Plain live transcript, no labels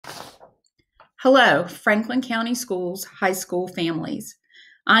Hello, Franklin County Schools high school families.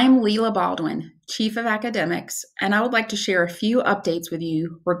 I'm Lela Baldwin, Chief of Academics, and I would like to share a few updates with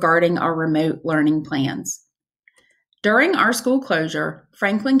you regarding our remote learning plans. During our school closure,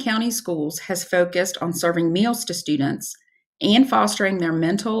 Franklin County Schools has focused on serving meals to students and fostering their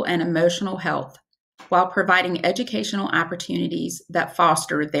mental and emotional health while providing educational opportunities that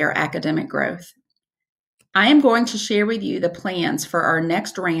foster their academic growth. I am going to share with you the plans for our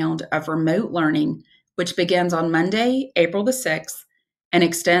next round of remote learning, which begins on Monday, April the 6th, and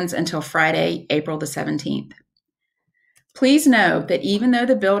extends until Friday, April the 17th. Please know that even though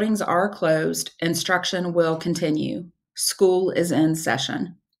the buildings are closed, instruction will continue. School is in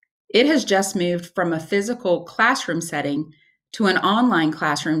session. It has just moved from a physical classroom setting to an online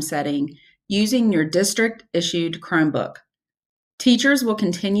classroom setting using your district-issued Chromebook. Teachers will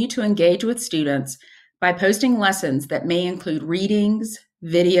continue to engage with students by posting lessons that may include readings,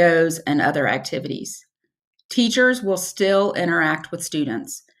 videos, and other activities. Teachers will still interact with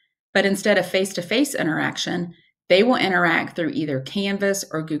students, but instead of face-to-face interaction, they will interact through either Canvas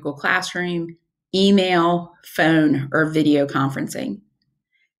or Google Classroom, email, phone, or video conferencing.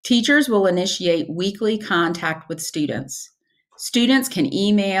 Teachers will initiate weekly contact with students. Students can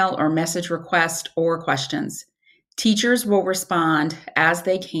email or message requests or questions. Teachers will respond as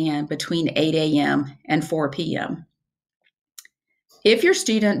they can between 8 a.m. and 4 p.m. If your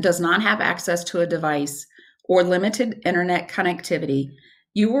student does not have access to a device or limited internet connectivity,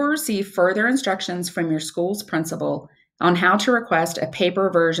 you will receive further instructions from your school's principal on how to request a paper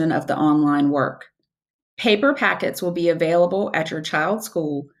version of the online work. Paper packets will be available at your child's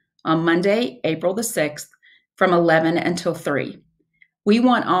school on Monday, April the 6th from 11 until 3. We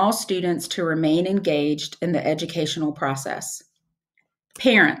want all students to remain engaged in the educational process.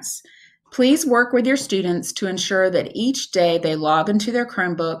 Parents, please work with your students to ensure that each day they log into their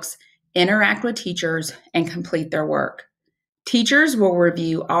Chromebooks, interact with teachers, and complete their work. Teachers will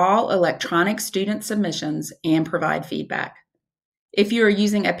review all electronic student submissions and provide feedback. If you are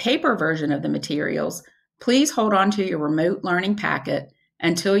using a paper version of the materials, please hold on to your remote learning packet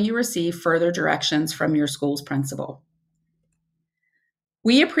until you receive further directions from your school's principal.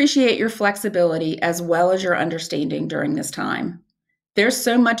 We appreciate your flexibility as well as your understanding during this time. There's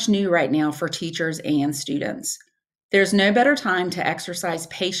so much new right now for teachers and students. There's no better time to exercise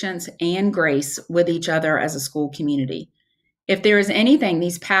patience and grace with each other as a school community. If there is anything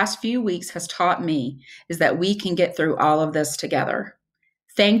these past few weeks has taught me, is that we can get through all of this together.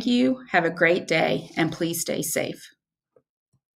 Thank you, have a great day, and please stay safe.